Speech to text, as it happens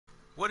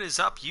What is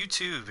up,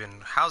 YouTube,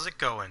 and how's it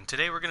going?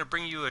 Today we're going to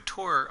bring you a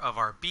tour of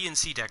our B and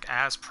C deck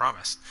as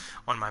promised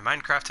on my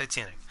Minecraft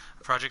Titanic,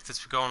 a project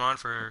that's been going on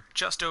for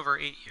just over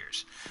 8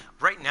 years.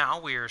 Right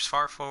now we are as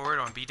far forward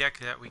on B-Deck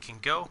that we can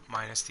go,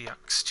 minus the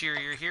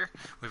exterior here.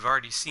 We've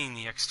already seen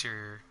the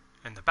exterior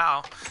and the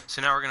bow,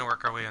 so now we're going to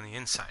work our way on the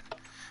inside.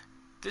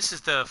 This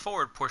is the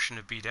forward portion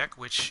of B-Deck,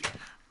 which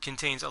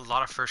contains a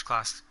lot of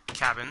first-class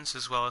cabins,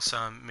 as well as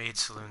some maid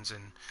saloons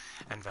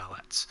and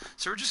valettes.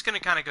 So we're just going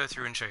to kind of go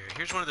through and show you.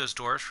 Here's one of those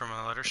doors from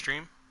a letter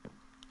stream.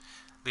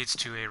 Leads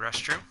to a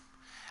restroom.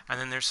 And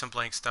then there's some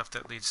blank stuff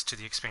that leads to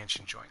the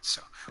expansion joint.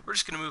 So we're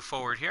just going to move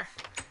forward here.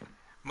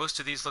 Most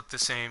of these look the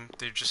same.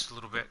 They're just a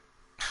little bit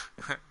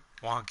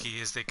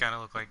wonky, as they kind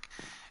of look like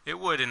it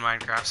would in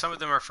Minecraft. Some of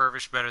them are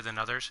furbished better than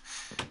others.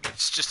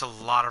 It's just a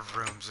lot of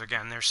rooms.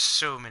 Again, there's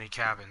so many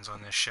cabins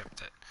on this ship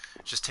that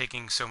just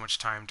taking so much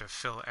time to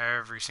fill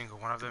every single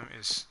one of them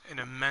is an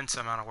immense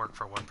amount of work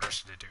for one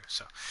person to do.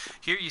 So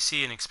here you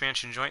see an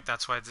expansion joint.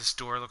 That's why this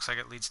door looks like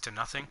it leads to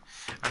nothing,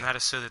 and that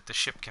is so that the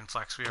ship can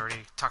flex. We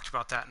already talked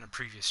about that in a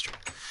previous stream.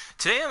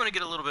 Today I'm going to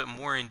get a little bit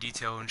more in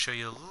detail and show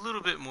you a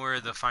little bit more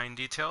of the fine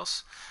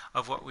details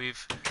of what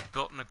we've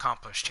built and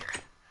accomplished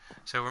here.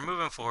 So we're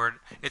moving forward.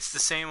 It's the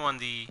same on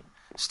the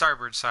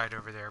starboard side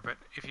over there, but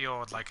if you all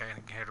would like, I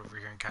can head over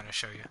here and kind of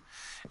show you.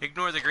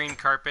 Ignore the green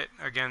carpet.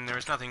 Again, there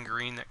was nothing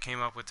green that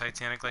came up with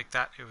Titanic like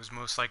that. It was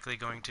most likely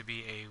going to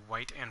be a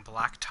white and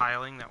black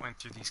tiling that went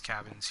through these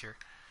cabins here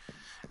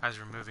as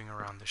we're moving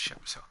around the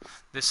ship. So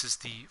this is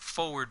the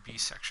forward B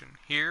section.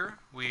 Here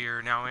we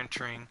are now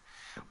entering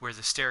where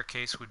the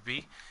staircase would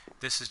be.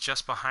 This is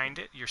just behind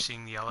it. You're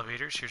seeing the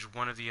elevators. Here's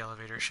one of the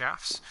elevator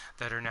shafts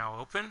that are now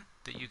open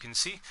that you can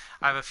see.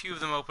 I have a few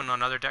of them open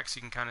on other decks.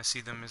 You can kind of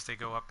see them as they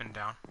go up and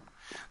down.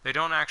 They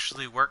don't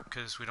actually work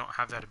because we don't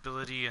have that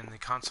ability in the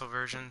console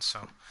version,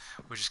 so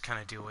we just kind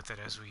of deal with it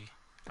as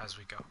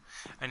we go.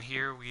 And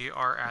here we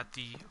are at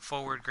the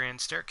forward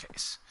grand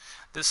staircase.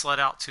 This led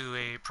out to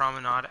a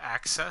promenade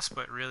access,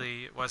 but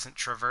really it wasn't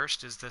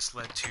traversed, as this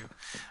led to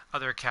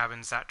other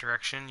cabins that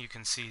direction. You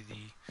can see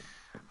the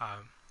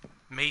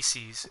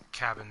Macy's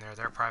cabin there,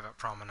 their private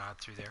promenade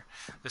through there.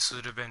 This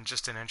would have been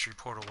just an entry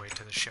portal way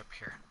to the ship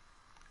here.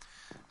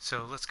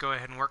 So let's go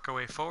ahead and work our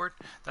way forward.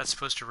 That's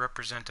supposed to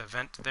represent a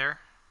vent there.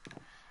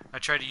 I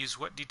tried to use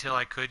what detail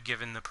I could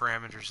given the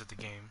parameters of the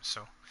game,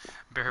 so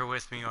bear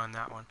with me on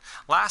that one.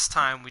 Last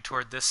time we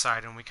toured this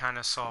side and we kind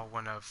of saw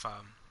one of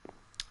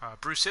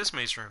Bruce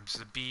Ismay's rooms,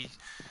 the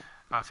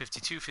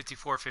B-52,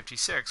 54,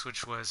 56,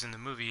 which was in the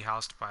movie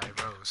housed by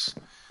Rose.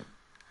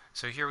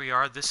 So here we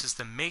are. This is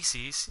the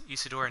Macy's,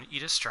 Isidore and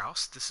Edith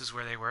Strauss. This is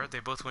where they were. They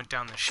both went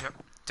down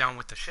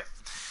with the ship.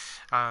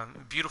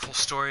 Beautiful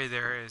story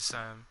there is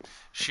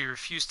she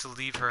refused to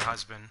leave her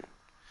husband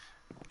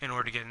in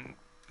order to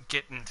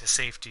get into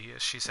safety.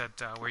 She said,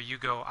 where you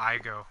go, I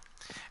go,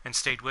 and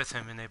stayed with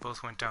him, and they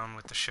both went down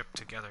with the ship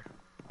together.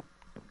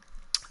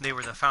 They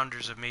were the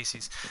founders of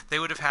Macy's. They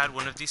would have had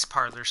one of these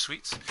parlor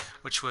suites,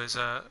 which was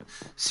a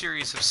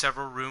series of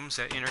several rooms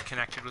that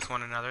interconnected with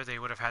one another. They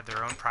would have had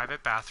their own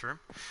private bathroom,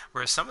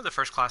 whereas some of the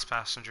first-class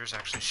passengers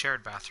actually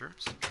shared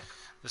bathrooms.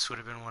 This would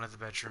have been one of the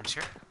bedrooms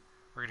here.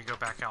 We're going to go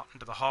back out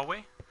into the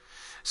hallway.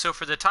 So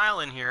for the tile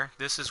in here,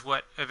 this is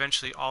what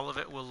eventually all of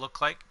it will look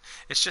like.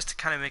 It's just to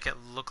kind of make it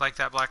look like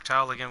that black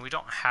tile. Again, we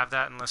don't have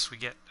that unless we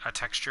get a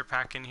texture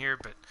pack in here,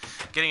 but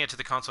getting it to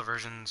the console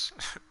version's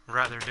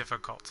rather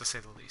difficult, to say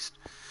the least.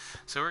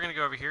 So we're going to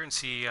go over here and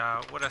see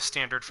what a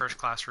standard first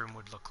class room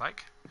would look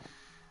like.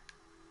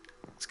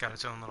 It's got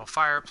its own little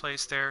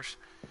fireplace there.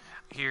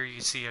 Here you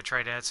see I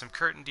tried to add some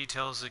curtain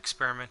details,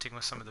 experimenting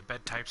with some of the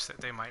bed types that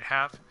they might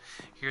have.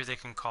 Here they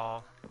can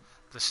call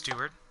the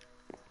steward.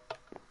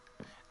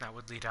 That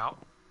would lead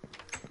out.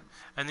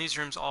 And these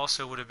rooms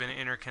also would have been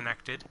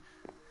interconnected,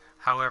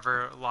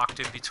 however locked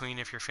in between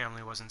if your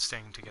family wasn't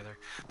staying together.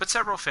 But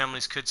several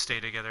families could stay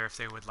together if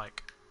they would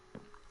like.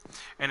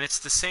 And it's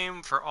the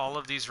same for all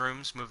of these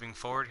rooms moving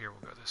forward. Here,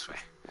 we'll go this way.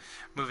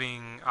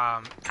 Moving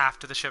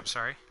aft of the ship,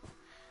 sorry.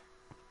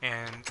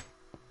 And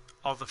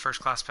all the first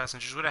class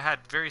passengers would have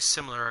had very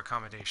similar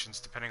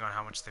accommodations depending on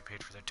how much they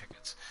paid for their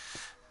tickets.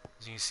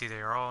 As you can see, they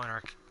are all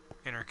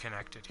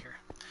interconnected here.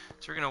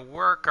 So we're going to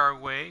work our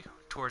way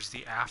towards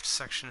the aft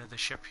section of the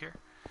ship here.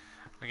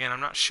 Again, I'm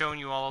not showing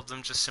you all of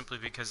them just simply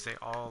because they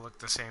all look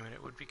the same and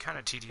it would be kind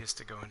of tedious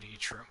to go into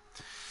each room.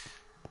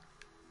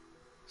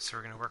 So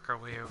we're going to work our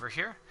way over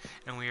here,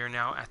 and we are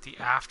now at the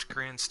aft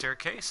grand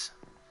staircase,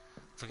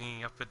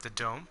 looking up at the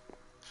dome.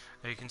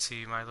 There you can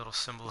see my little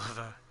symbol of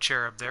a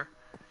cherub there.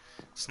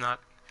 It's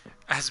not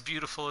as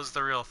beautiful as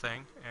the real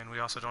thing, and we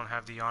also don't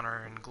have the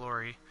honor and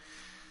glory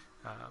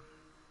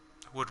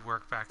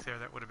woodwork back there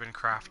that would have been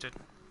crafted.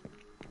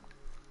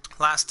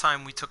 Last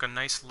time we took a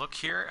nice look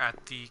here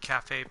at the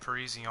Café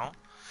Parisien.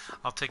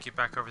 I'll take you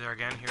back over there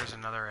again. Here's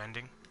another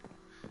ending,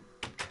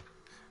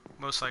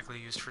 most likely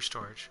used for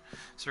storage.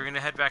 So we're going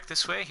to head back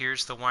this way.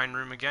 Here's the wine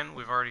room again.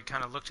 We've already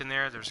kind of looked in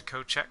there. There's a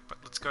code check, but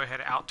let's go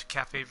ahead out to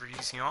Café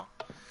Parisien.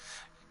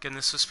 Again,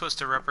 this was supposed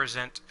to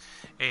represent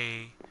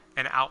an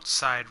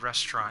outside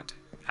restaurant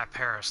at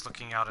Paris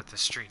looking out at the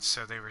streets,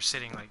 so they were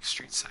sitting like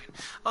street side.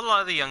 A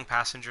lot of the young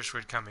passengers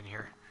would come in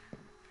here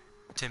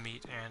to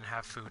meet and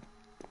have food.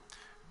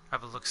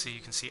 Have a look-see, you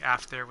can see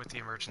aft there with the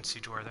emergency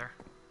door there.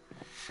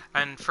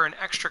 And for an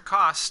extra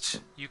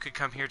cost, you could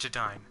come here to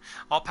dine.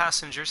 All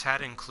passengers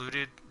had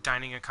included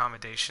dining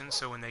accommodations,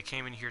 so when they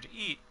came in here to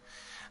eat,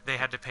 they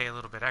had to pay a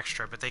little bit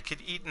extra, but they could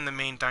eat in the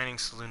main dining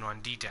saloon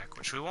on D-Deck,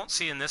 which we won't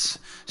see in this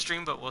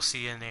stream, but we'll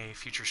see in a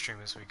future stream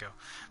as we go.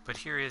 But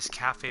here is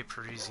Café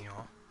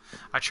Parisien.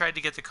 I tried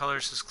to get the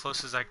colors as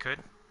close as I could.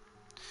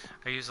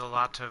 I use a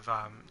lot of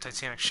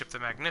Titanic Ship the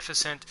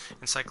Magnificent,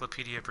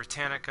 Encyclopedia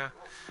Britannica.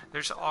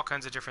 There's all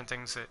kinds of different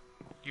things that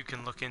you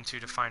can look into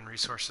to find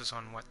resources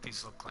on what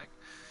these look like.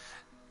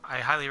 I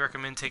highly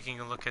recommend taking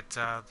a look at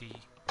the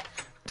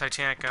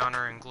Titanic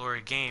Honor and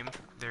Glory game.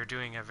 They're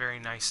doing a very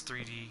nice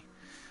 3D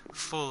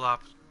full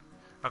up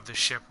of the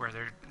ship where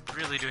they're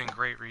really doing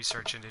great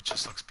research, and it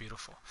just looks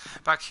beautiful.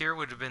 Back here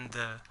would have been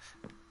the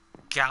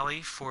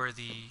galley for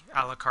the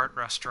a la carte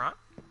restaurant,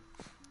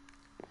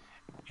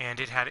 and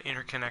it had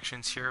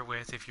interconnections here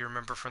with, if you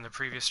remember from the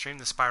previous stream,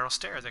 the spiral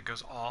stair that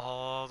goes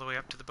all the way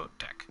up to the boat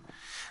deck.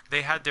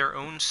 They had their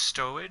own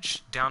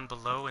stowage down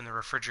below in the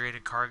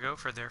refrigerated cargo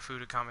for their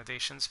food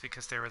accommodations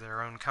because they were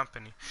their own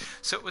company,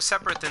 so it was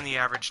separate than the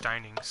average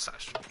dining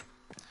session.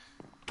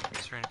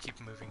 So we're going to keep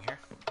moving here.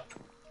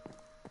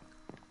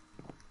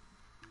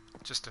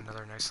 Just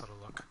another nice little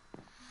look.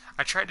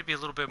 I tried to be a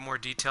little bit more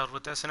detailed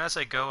with this, and as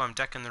I go, I'm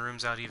decking the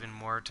rooms out even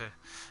more to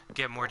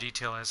get more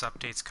detail as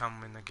updates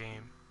come in the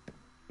game.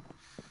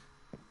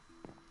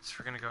 So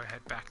we're going to go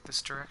ahead back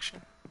this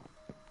direction.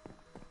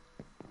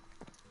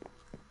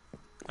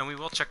 And we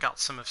will check out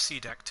some of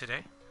C-Deck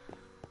today.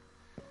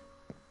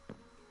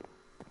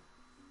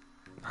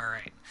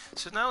 Alright,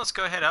 so now let's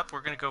go ahead up.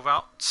 We're going to go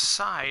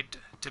outside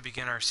to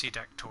begin our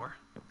C-Deck tour.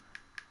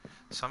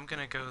 So I'm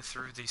going to go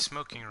through the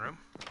smoking room,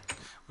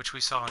 which we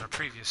saw in a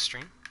previous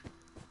stream.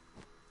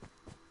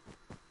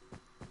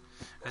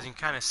 As you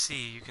can kind of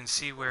see, you can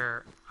see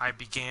where I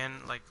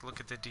began. Like, look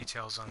at the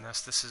details on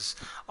this. This is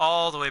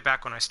all the way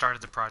back when I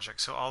started the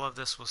project, so all of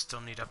this will still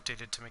need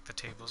updated to make the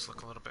tables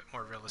look a little bit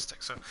more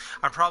realistic. So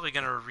I'm probably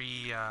going to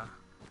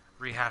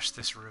rehash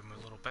this room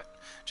a little bit,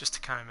 just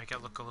to kind of make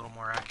it look a little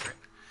more accurate.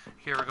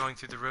 Here we're going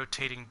through the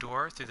rotating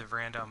door, through the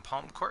veranda and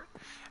palm court,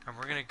 and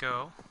we're going to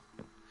go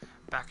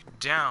back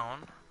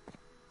down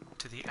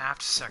to the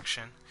aft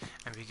section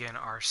and begin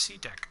our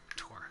C-Deck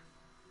tour,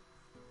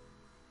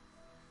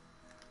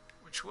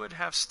 which would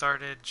have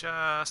started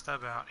just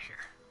about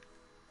here.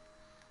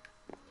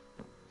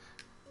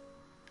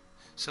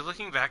 So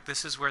looking back,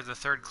 this is where the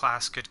third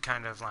class could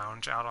kind of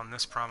lounge out on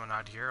this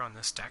promenade here on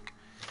this deck.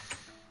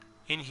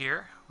 In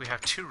here we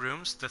have two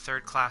rooms, the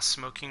third class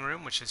smoking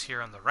room, which is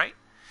here on the right,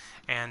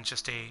 and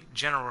just a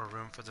general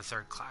room for the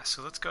third class.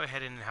 So let's go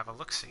ahead and have a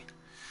look-see.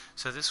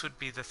 So this would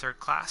be the third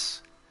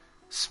class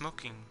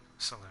smoking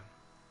saloon.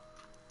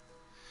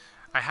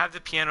 I have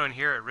the piano in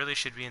here. It really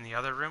should be in the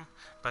other room,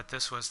 but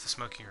this was the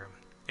smoking room.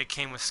 It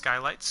came with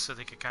skylights so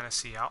they could kind of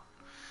see out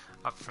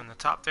up from the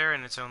top there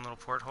in its own little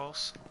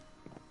portholes.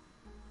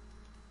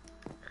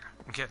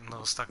 I'm getting a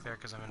little stuck there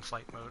because I'm in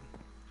flight mode.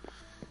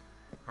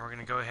 And we're going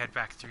to go ahead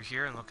back through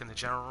here and look in the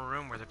general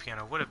room where the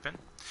piano would have been.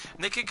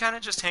 And they could kind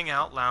of just hang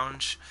out,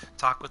 lounge,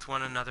 talk with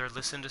one another,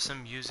 listen to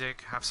some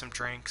music, have some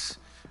drinks,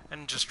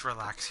 and just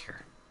relax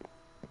here.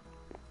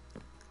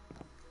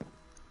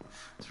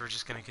 So we're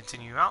just going to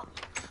continue out.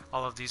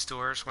 All of these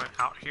doors went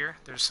out here.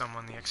 There's some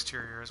on the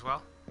exterior as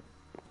well.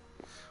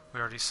 We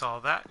already saw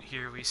that.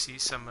 Here we see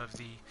some of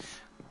the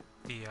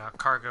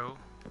cargo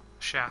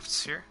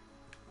shafts here.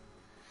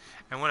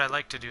 And what I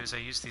like to do is I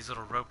use these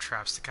little rope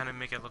traps to kind of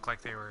make it look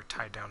like they were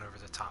tied down over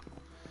the top.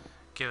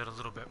 Give it a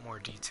little bit more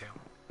detail.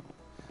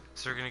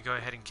 So we're going to go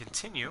ahead and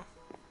continue.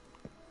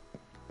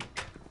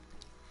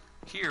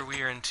 Here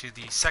we are into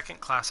the second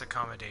class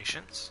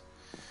accommodations.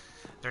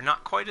 They're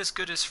not quite as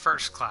good as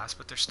first class,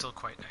 but they're still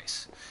quite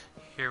nice.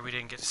 Here we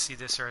didn't get to see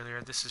this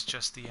earlier. This is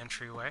just the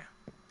entryway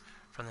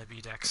from the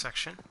B-Deck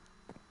section.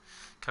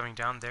 Coming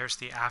down, there's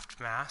the aft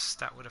mast.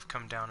 That would have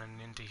come down and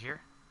into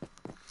here.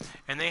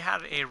 And they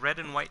had a red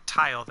and white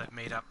tile that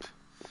made up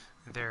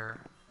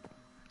their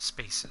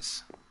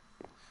spaces.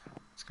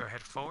 Let's go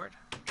ahead forward.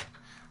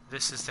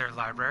 This is their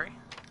library.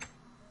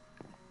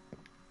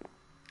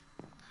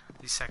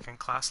 The second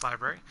class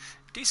library.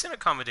 Decent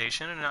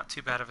accommodation and not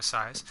too bad of a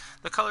size.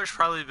 The colors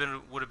probably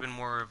would have been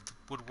more of the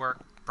woodwork,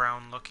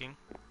 brown looking.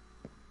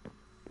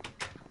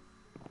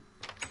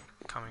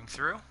 Coming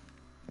through.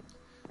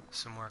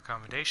 Some more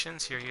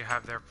accommodations. Here you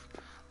have their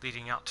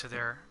leading out to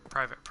their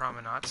private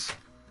promenades.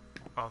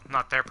 Well,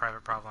 not their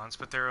private promenades,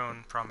 but their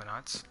own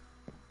promenades.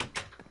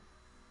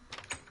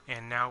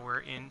 And now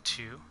we're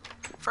into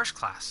first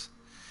class.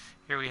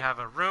 Here we have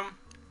a room.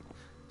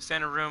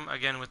 Standard room,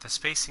 again with the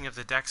spacing of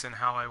the decks and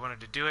how I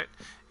wanted to do it,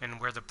 and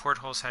where the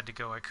portholes had to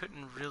go. I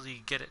couldn't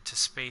really get it to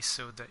space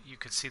so that you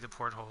could see the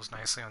portholes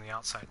nicely on the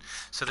outside.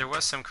 So there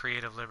was some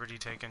creative liberty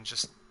taken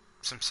just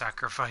some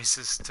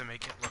sacrifices to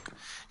make it look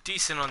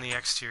decent on the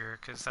exterior,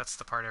 because that's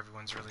the part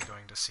everyone's really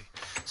going to see.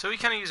 So we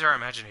kind of use our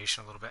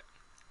imagination a little bit.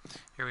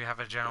 Here we have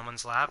a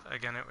gentleman's lab.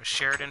 Again, it was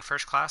shared in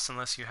first class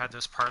unless you had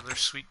those parlor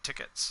suite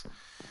tickets,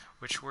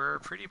 which were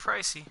pretty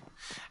pricey.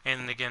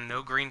 And again,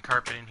 no green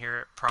carpet in here.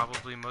 It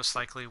probably most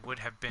likely would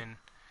have been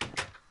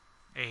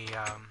a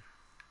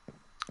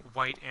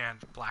white and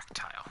black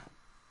tile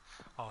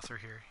all through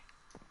here.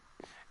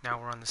 Now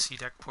we're on the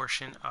C-Deck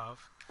portion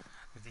of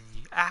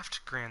the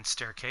aft grand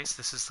staircase.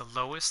 This is the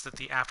lowest that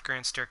the aft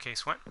grand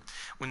staircase went.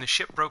 When the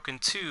ship broke in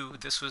two,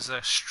 this was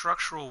a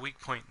structural weak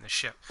point in the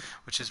ship,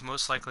 which is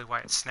most likely why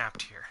it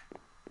snapped here.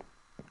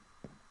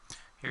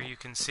 Here you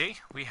can see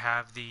we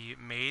have the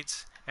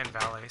maids and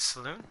valet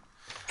saloon.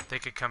 They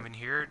could come in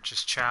here,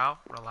 just chow,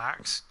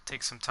 relax,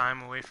 take some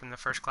time away from the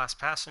first class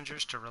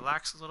passengers to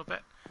relax a little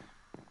bit.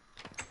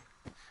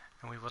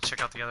 And we will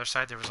check out the other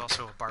side. There was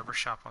also a barber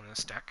shop on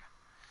this deck.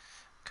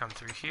 Come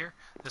through here.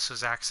 This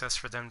was access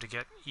for them to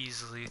get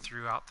easily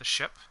throughout the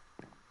ship.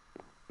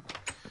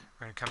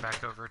 We're going to come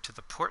back over to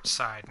the port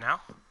side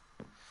now.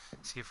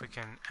 See if we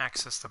can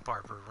access the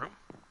barber room,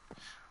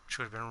 which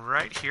would have been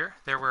right here.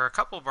 There were a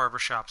couple barber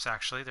shops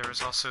actually. There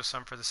was also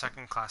some for the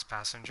second class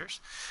passengers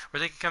where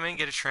they could come in and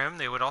get a trim.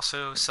 They would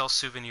also sell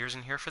souvenirs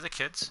in here for the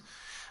kids.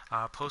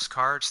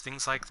 Postcards,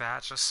 things like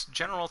that. Just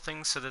general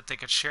things so that they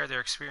could share their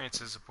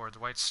experiences aboard the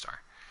White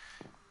Star.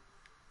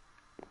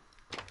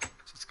 So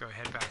let's go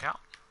ahead back out.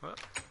 Whoop.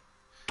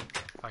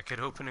 If I could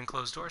open and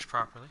close doors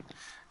properly.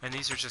 And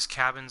these are just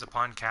cabins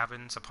upon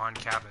cabins upon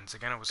cabins.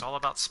 Again, it was all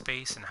about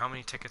space and how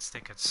many tickets they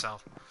could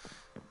sell.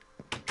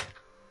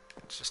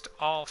 It's just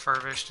all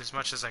furbished as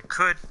much as I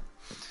could.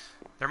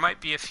 There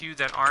might be a few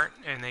that aren't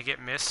and they get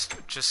missed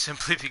just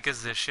simply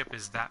because the ship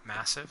is that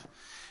massive.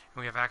 And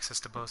we have access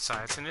to both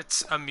sides, and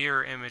it's a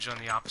mirror image on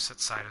the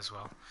opposite side as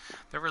well.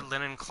 There were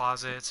linen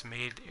closets,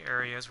 maid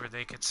areas where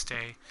they could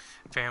stay.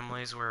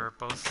 Families were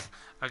both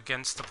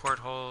against the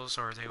portholes,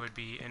 or they would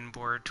be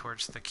inboard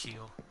towards the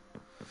keel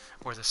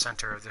or the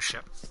center of the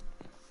ship.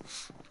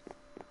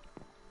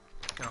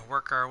 Gonna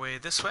work our way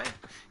this way.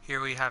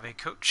 Here we have a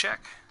coat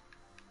check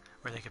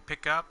where they could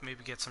pick up,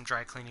 maybe get some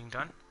dry cleaning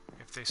done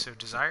if they so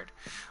desired.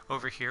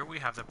 Over here we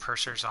have the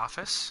purser's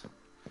office.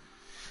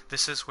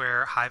 This is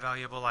where high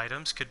valuable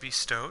items could be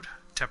stowed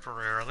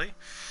temporarily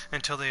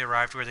until they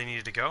arrived where they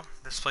needed to go.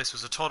 This place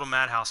was a total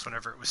madhouse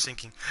whenever it was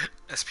sinking,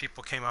 as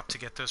people came up to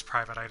get those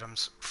private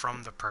items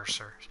from the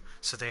purser.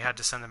 So they had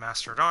to send the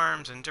master at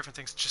arms and different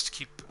things just to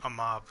keep a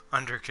mob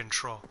under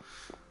control.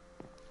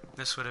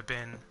 This would have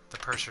been the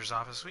purser's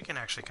office. We can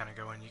actually kind of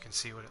go in. You can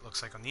see what it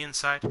looks like on the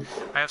inside.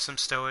 I have some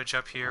stowage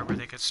up here where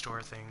they could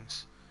store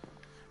things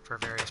for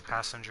various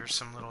passengers.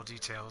 Some little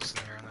details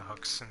in there on the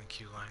hooks and the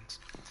queue lines.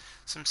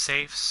 Some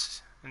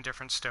safes and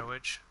different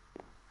stowage.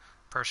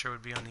 Purser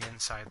would be on the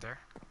inside there.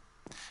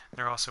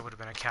 There also would have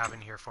been a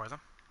cabin here for them.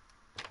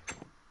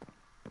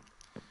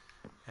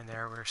 And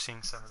there we're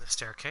seeing some of the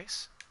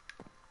staircase.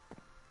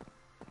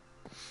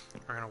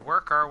 We're going to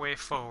work our way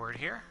forward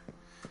here.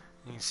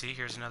 You can see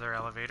here's another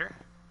elevator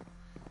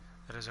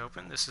that is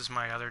open. This is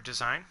my other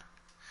design.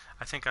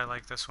 I think I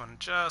like this one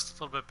just a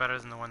little bit better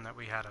than the one that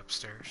we had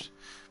upstairs.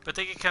 But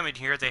they could come in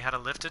here. They had a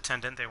lift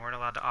attendant. They weren't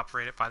allowed to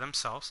operate it by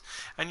themselves.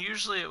 And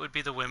usually it would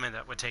be the women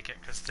that would take it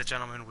because the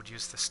gentlemen would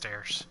use the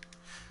stairs.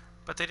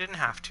 But they didn't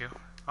have to.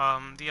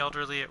 The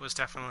elderly, it was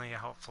definitely a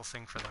helpful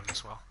thing for them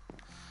as well.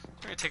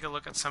 We're going to take a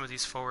look at some of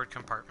these forward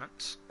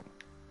compartments.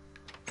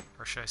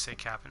 Or should I say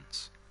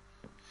cabins.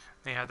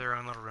 They had their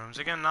own little rooms.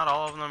 Again, not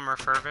all of them are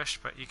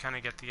refurbished, but you kind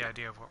of get the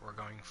idea of what we're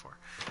going for.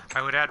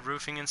 I would add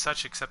roofing and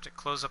such, except it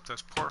closed up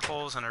those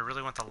portholes, and I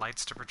really want the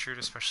lights to protrude,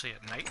 especially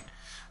at night.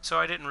 So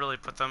I didn't really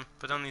put them,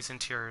 but on these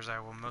interiors I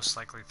will most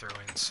likely throw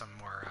in some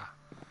more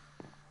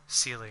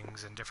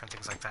ceilings and different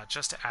things like that,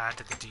 just to add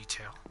to the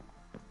detail.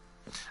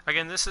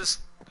 Again, this is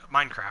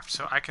Minecraft,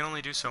 so I can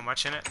only do so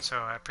much in it, so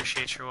I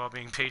appreciate you all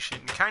being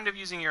patient and kind of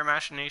using your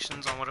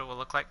imaginations on what it will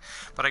look like.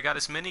 But I got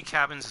as many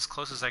cabins as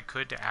close as I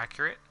could to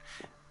accurate.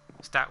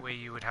 So that way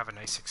you would have a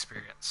nice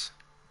experience.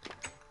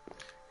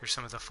 Here's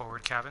some of the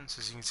forward cabins.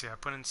 As you can see, I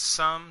put in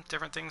some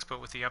different things, but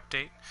with the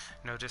update,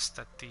 notice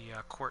that the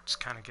quartz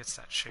kind of gets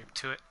that shape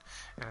to it,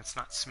 and it's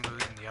not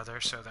smooth in the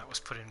other, so that was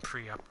put in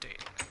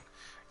pre-update.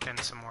 Again,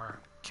 some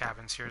more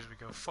cabins here as we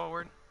go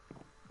forward.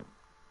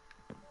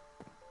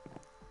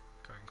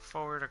 Going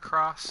forward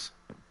across.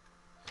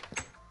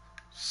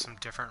 Some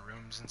different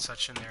rooms and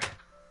such in there.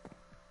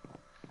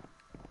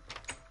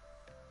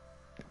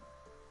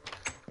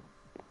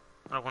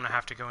 I don't want to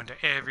have to go into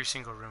every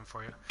single room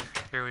for you.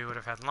 Here we would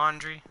have had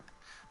laundry,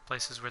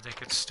 places where they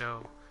could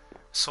stow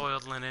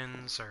soiled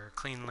linens or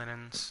clean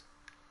linens.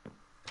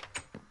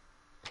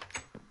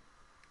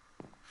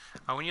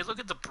 When you look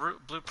at the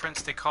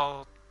blueprints, they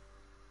call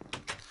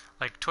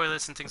like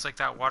toilets and things like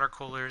that, water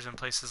coolers and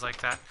places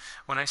like that.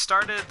 When I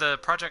started, the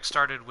project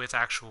started with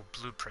actual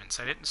blueprints.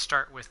 I didn't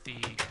start with the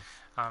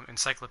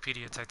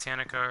Encyclopedia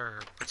Titanica or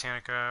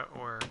Britannica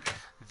or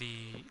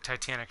the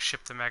Titanic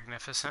Ship the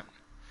Magnificent.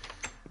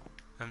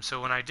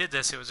 So when I did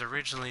this, it was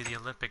originally the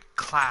Olympic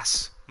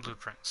class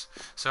blueprints.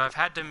 So I've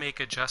had to make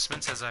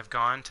adjustments as I've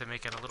gone to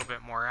make it a little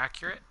bit more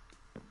accurate.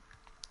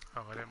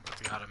 Oh, I didn't put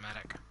the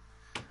automatic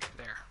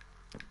there.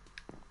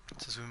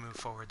 So as we move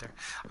forward there,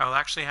 I'll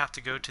actually have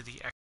to go to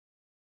the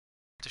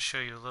to show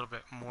you a little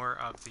bit more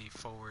of the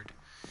forward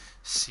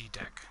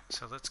C-Deck.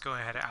 So let's go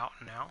ahead out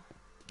now.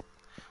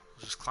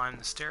 We'll just climb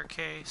the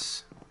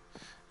staircase.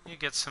 You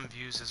get some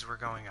views as we're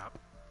going up.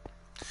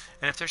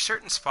 And if there's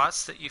certain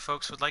spots that you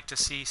folks would like to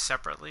see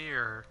separately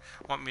or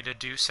want me to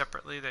do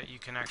separately that you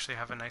can actually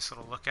have a nice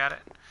little look at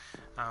it,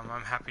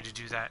 I'm happy to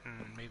do that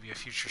in maybe a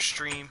future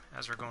stream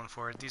as we're going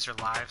forward. These are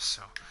live,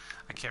 so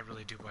I can't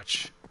really do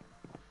much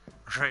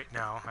right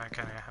now. I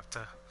kind of have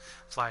to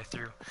fly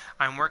through.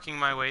 I'm working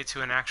my way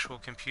to an actual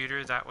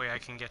computer. That way I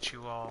can get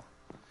you all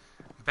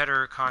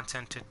better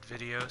contented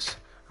videos.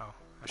 Oh,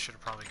 I should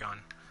have probably gone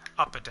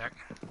up a deck.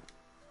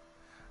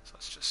 So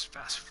let's just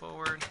fast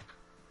forward.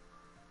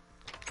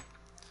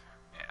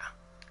 Yeah.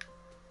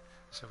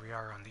 So we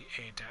are on the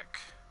A deck.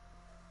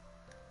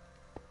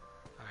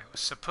 I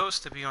was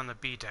supposed to be on the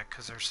B deck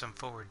because there's some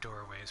forward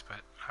doorways,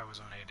 but I was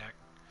on A deck.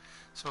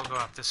 So we'll go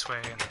up this way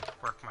and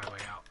work my way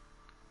out.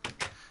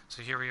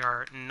 So here we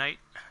are at night,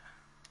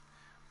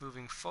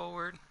 moving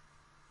forward,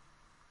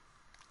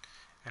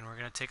 and we're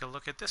going to take a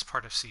look at this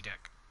part of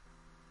C-Deck.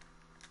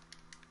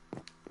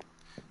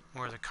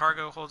 Where the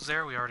cargo holds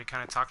there, we already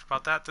kind of talked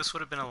about that. This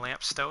would have been a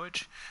lamp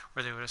stowage,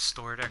 where they would have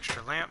stored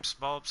extra lamps,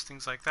 bulbs,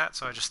 things like that.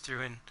 So I just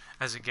threw in,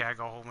 as a gag,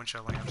 a whole bunch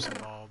of lamps and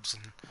bulbs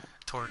and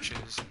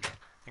torches and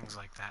things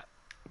like that.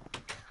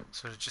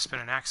 So it's just been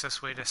an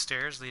access way to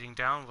stairs leading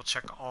down. We'll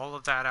check all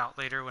of that out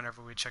later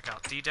whenever we check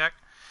out D-Deck.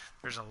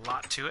 There's a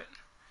lot to it.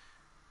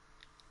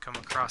 Come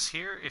across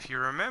here. If you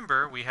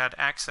remember, we had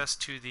access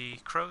to the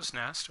crow's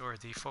nest, or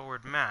the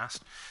forward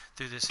mast,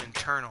 through this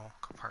internal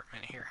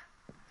compartment here.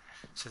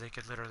 So they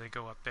could literally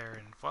go up there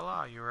and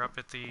voila, you were up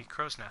at the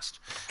crow's nest.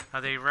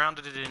 They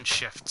rounded it in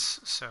shifts,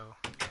 so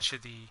each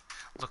of the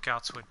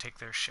lookouts would take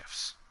their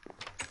shifts.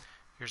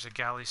 Here's a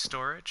galley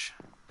storage.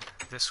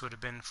 This would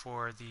have been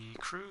for the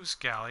crew's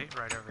galley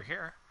right over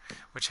here,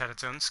 which had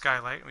its own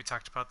skylight. We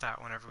talked about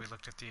that whenever we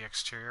looked at the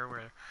exterior,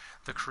 where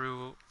the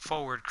crew,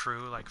 forward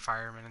crew, like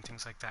firemen and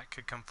things like that,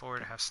 could come forward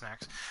to have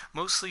snacks.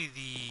 Mostly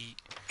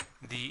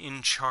the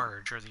in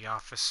charge, or the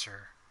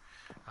officer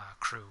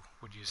crew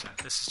would use that.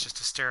 This is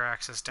just a stair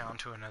access down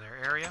to another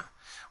area.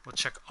 We'll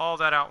check all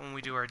that out when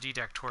we do our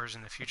D-Deck tours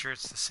in the future.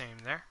 It's the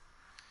same there.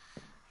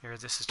 Here,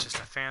 this is just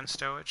a fan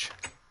stowage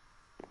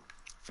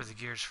for the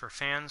gears for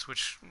fans,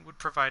 which would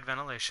provide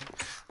ventilation.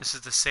 This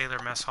is the sailor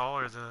mess hall,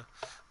 or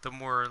the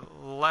more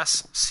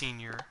less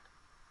senior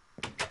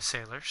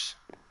sailors.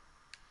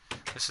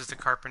 This is the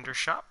carpenter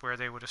shop, where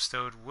they would have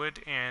stowed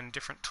wood and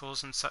different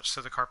tools and such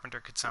so the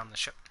carpenter could sound the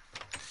ship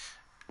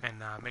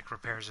and make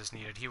repairs as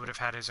needed. He would have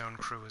had his own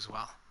crew as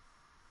well.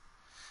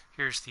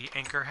 Here's the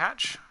anchor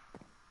hatch,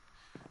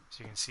 so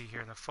you can see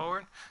here in the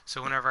forward.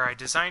 So whenever I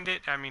designed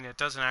it, I mean, it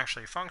doesn't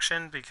actually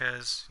function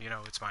because, you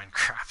know, it's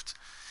Minecraft.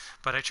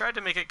 But I tried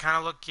to make it kind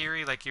of look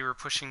geary, like you were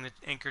pushing the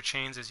anchor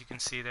chains, as you can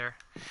see there.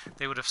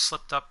 They would have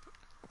slipped up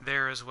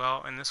there as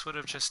well, and this would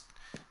have just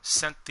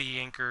sent the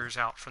anchors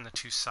out from the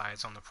two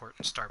sides on the port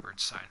and starboard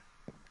side.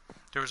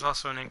 There was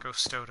also an anchor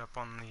stowed up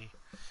on the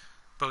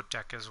boat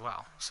deck as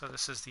well. So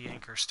this is the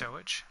anchor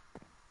stowage.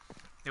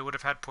 They would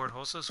have had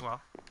portholes as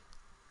well.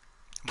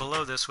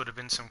 Below this would have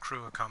been some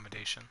crew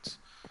accommodations.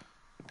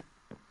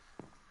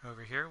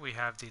 Over here we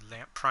have the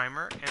lamp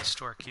primer and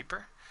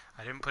storekeeper.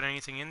 I didn't put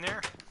anything in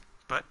there,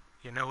 but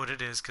you know what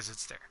it is because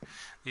it's there.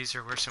 These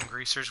are where some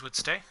greasers would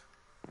stay.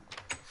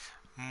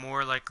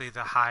 More likely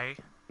the high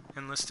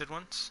enlisted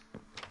ones.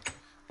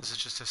 This is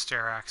just a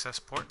stair access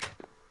port.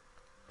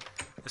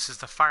 This is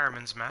the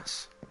fireman's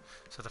mess.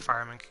 So the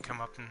firemen can come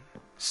up and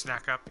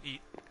snack up,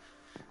 eat,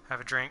 have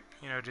a drink,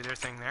 you know, do their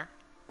thing there.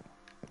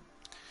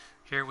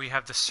 Here we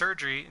have the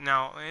surgery.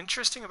 Now,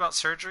 interesting about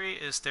surgery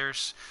is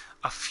there's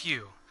a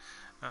few.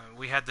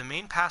 We had the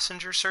main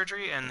passenger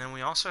surgery, and then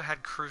we also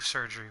had crew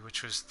surgery,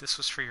 which was, this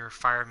was for your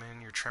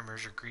firemen, your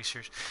trimmers, your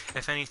greasers,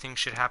 if anything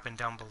should happen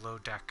down below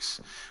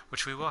decks,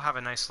 which we will have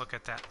a nice look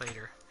at that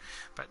later.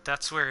 But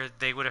that's where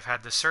they would have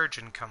had the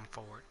surgeon come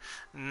forward.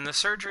 And the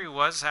surgery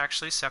was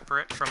actually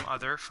separate from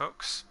other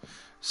folks,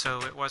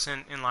 so it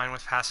wasn't in line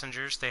with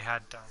passengers. They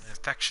had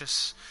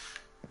infectious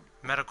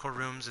medical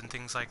rooms and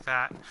things like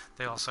that.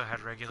 They also had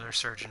regular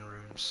surgeon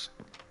rooms.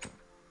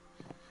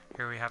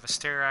 Here we have a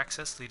stair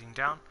access leading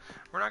down.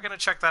 We're not going to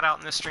check that out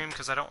in this stream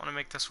because I don't want to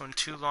make this one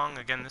too long.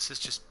 Again, this is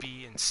just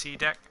B and C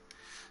deck.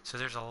 So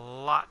there's a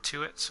lot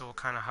to it, so we'll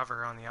kind of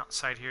hover on the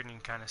outside here and you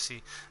can kind of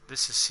see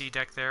this is C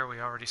deck there. We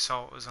already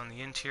saw what was on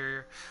the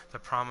interior. The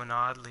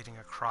promenade leading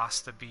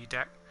across the B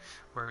deck,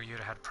 where you'd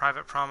have had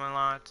private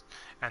promenade,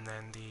 and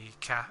then the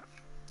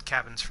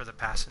cabins for the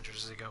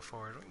passengers as they go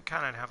forward. We can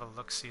kind of have a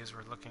look-see as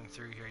we're looking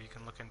through here. You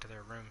can look into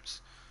their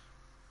rooms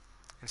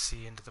and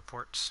see into the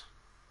ports,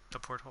 the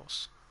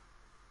portholes,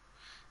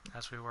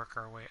 as we work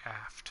our way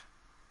aft.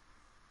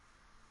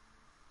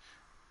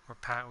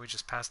 We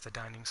just passed the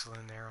dining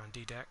saloon there on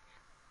D deck.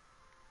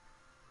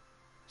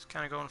 Just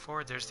kind of going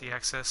forward. There's the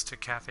access to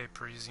Cafe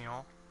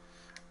Parisien.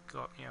 Go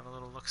up and you have a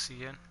little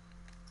look-see in.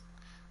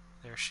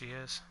 There she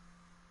is.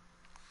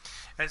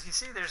 As you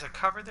see, there's a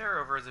cover there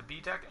over the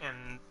B-Deck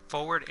and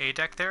forward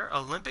A-Deck there.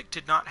 Olympic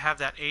did not have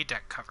that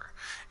A-Deck cover.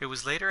 It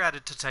was later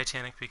added to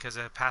Titanic because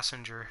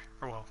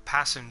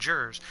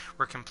passengers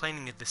were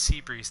complaining of the sea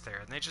breeze there,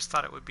 and they just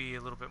thought it would be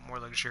a little bit more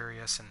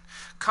luxurious and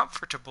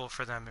comfortable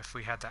for them if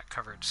we had that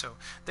covered. So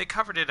they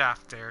covered it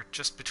aft there,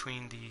 just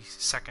between the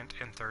second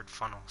and third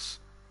funnels.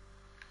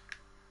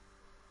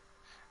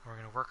 We're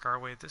going to work our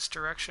way this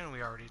direction.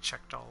 We already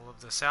checked all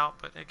of this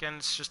out, but again,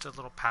 it's just a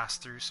little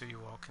pass-through so you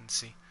all can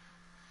see.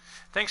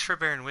 Thanks for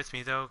bearing with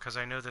me, though, because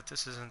I know that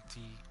this isn't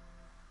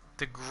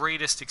the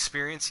greatest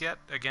experience yet.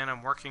 Again,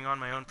 I'm working on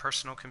my own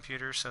personal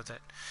computer so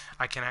that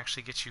I can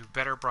actually get you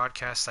better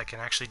broadcasts. I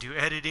can actually do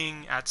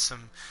editing, add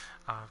some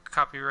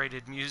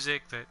copyrighted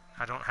music that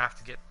I don't have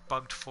to get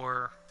bugged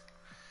for.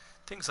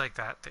 Things like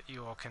that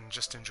you all can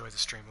just enjoy the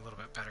stream a little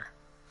bit better.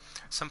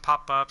 Some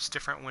pop-ups,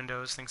 different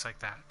windows, things like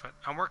that. But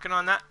I'm working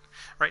on that.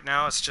 Right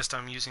now, it's just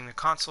I'm using the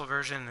console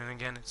version, and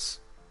again,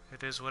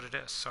 it is what it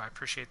is. So I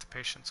appreciate the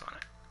patience on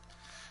it.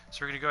 So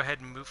we're going to go ahead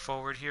and move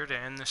forward here to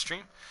end the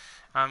stream.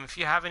 If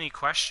you have any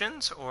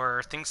questions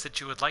or things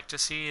that you would like to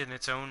see in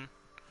its own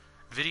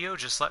video,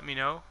 just let me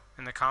know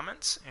in the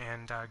comments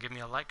and give me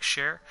a like,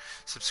 share,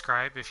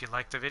 subscribe if you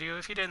liked the video.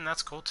 If you didn't,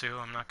 that's cool too.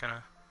 I'm not going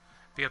to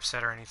be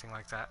upset or anything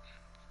like that.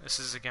 This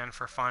is again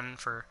for fun,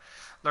 for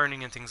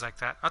learning and things like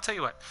that. I'll tell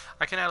you what,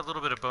 I can add a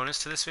little bit of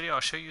bonus to this video. I'll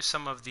show you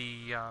some of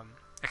the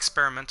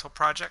experimental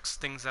projects,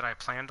 things that I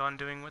planned on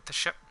doing with the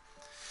ship.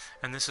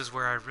 And this is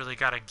where I really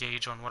got a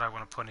gauge on what I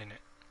want to put in it.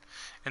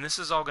 And this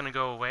is all going to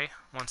go away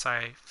once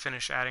I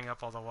finish adding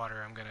up all the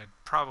water. I'm going to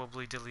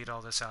probably delete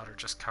all this out or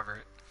just cover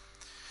it.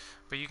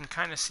 But you can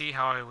kind of see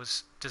how I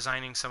was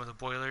designing some of the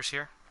boilers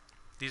here.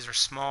 These are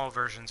small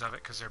versions of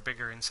it because they're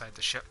bigger inside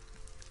the ship.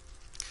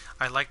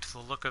 I liked the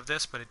look of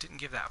this, but it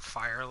didn't give that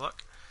fire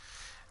look.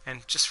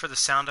 And just for the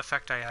sound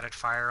effect, I added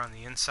fire on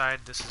the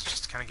inside. This is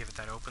just to kind of give it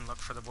that open look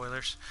for the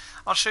boilers.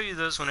 I'll show you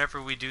those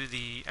whenever we do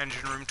the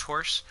engine room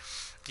tours.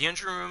 The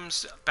engine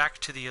rooms back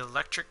to the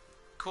electric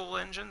cool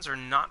engines are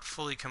not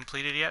fully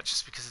completed yet,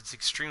 just because it's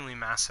extremely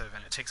massive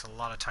and it takes a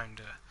lot of time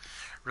to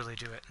really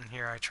do it. And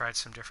here I tried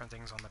some different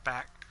things on the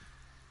back.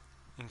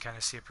 You can kind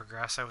of see it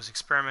progress. I was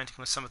experimenting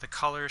with some of the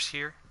colors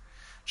here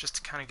just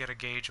to kind of get a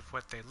gauge of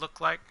what they look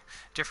like.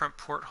 Different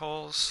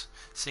portholes,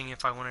 seeing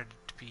if I wanted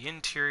it to be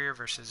interior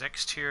versus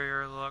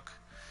exterior look,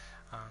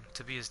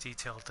 to be as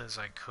detailed as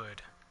I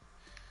could.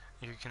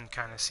 You can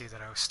kind of see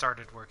that I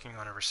started working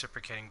on a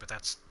reciprocating, but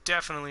that's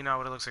definitely not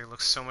what it looks like. It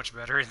looks so much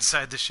better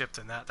inside the ship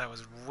than that. That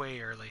was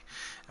way early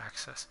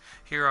access.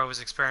 Here I was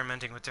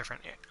experimenting with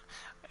different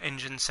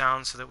engine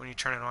sounds so that when you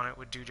turn it on it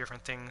would do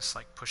different things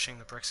like pushing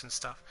the bricks and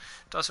stuff.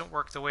 Doesn't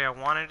work the way I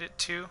wanted it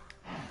to,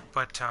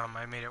 but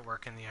I made it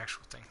work in the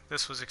actual thing.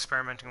 This was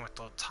experimenting with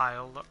the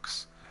tile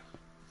looks.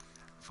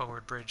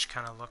 Forward bridge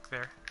kind of look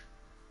there.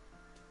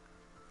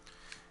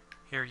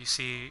 Here you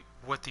see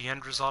what the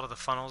end result of the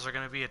funnels are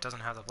going to be. It doesn't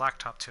have the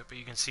blacktop to it, but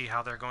you can see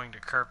how they're going to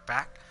curve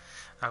back.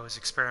 I was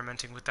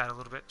experimenting with that a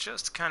little bit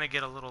just to kind of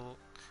get a little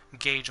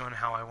gauge on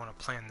how I want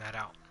to plan that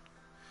out.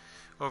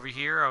 Over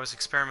here I was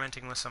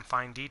experimenting with some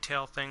fine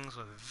detail things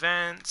with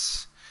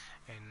vents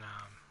and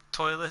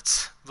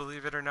toilets,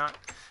 believe it or not,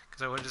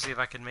 because I wanted to see if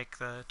I could make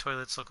the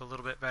toilets look a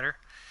little bit better.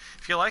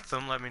 If you like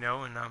them, let me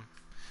know, and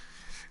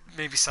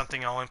maybe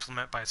something I'll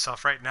implement by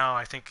itself. Right now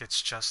I think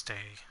it's just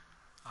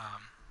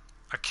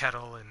a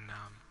kettle and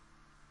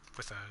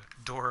with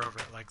a door over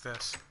it like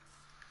this.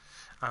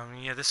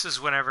 Yeah, this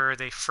is whenever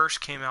they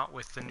first came out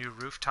with the new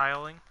roof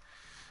tiling,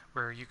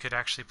 where you could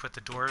actually put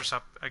the doors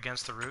up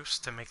against the roofs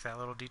to make that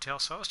little detail.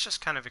 So I was just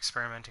kind of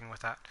experimenting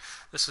with that.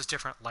 This is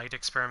different light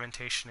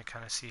experimentation to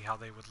kind of see how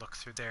they would look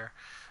through there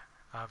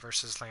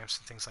versus lamps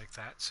and things like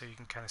that. So you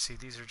can kind of see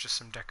these are just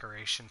some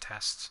decoration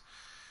tests.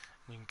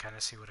 You can kind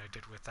of see what I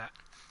did with that.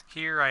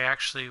 Here I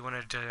actually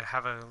wanted to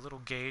have a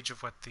little gauge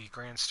of what the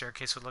grand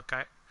staircase would look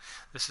like.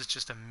 This is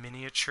just a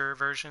miniature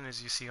version.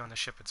 As you see on the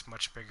ship, it's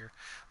much bigger.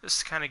 This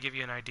to kind of give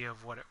you an idea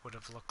of what it would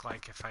have looked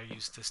like if I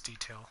used this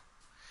detail.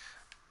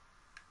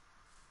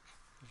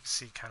 You can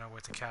see kind of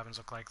what the cabins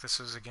look like. This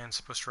is again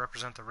supposed to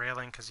represent the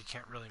railing because you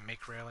can't really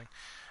make railing.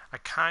 I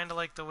kind of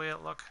like the way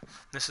it looked.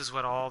 This is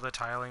what all the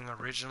tiling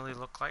originally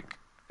looked like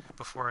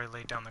before I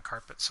laid down the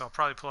carpet. So I'll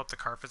probably pull up the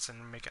carpets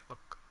and make it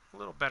look a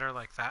little better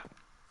like that.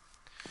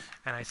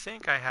 And I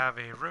think I have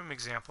a room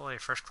example, a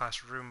first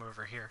class room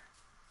over here.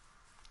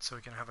 So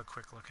we can have a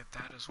quick look at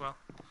that as well.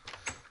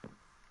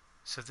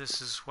 So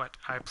this is what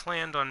I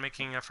planned on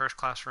making a first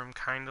class room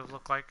kind of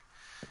look like.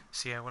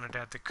 See, I wanted to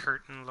add the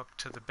curtain look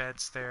to the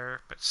beds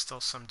there, but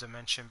still some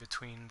dimension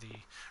between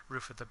the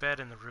roof of the bed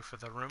and the roof of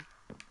the room.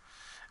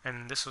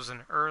 And this was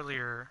an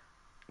earlier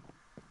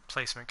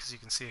placement because you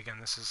can see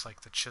again this is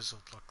like the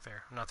chiseled look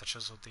there. Not the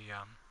chiseled, the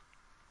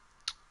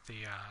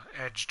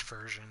edged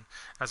version,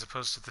 as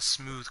opposed to the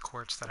smooth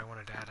quartz that I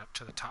wanted to add up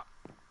to the top.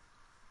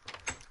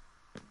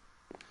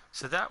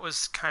 So that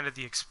was kind of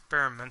the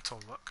experimental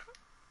look,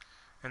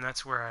 and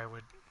that's where I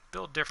would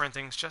build different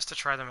things just to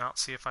try them out,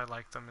 see if I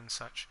like them and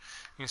such.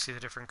 You can see the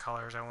different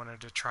colors I wanted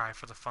to try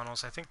for the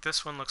funnels. I think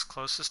this one looks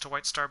closest to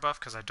White Star Buff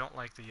because I don't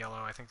like the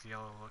yellow. I think the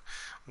yellow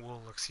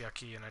wool looks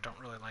yucky, and I don't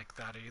really like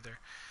that either.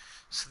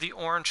 So the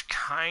orange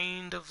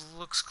kind of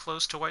looks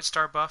close to White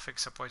Star Buff,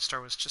 except White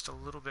Star was just a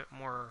little bit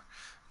more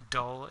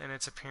dull in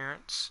its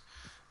appearance.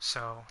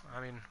 So,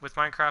 I mean, with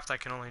Minecraft I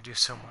can only do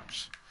so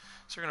much.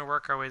 So we're going to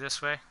work our way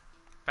this way,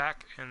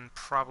 back, and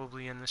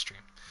probably in the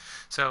stream.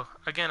 So,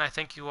 again, I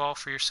thank you all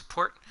for your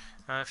support.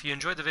 If you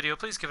enjoyed the video,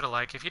 please give it a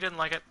like. If you didn't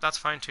like it, that's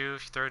fine too.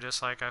 If you throw a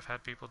dislike, I've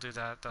had people do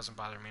that. It doesn't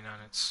bother me none.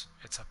 It's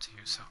up to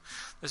you. So,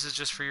 this is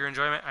just for your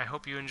enjoyment. I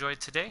hope you enjoyed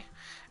today,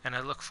 and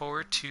I look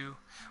forward to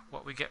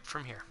what we get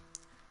from here.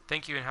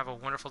 Thank you, and have a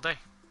wonderful day.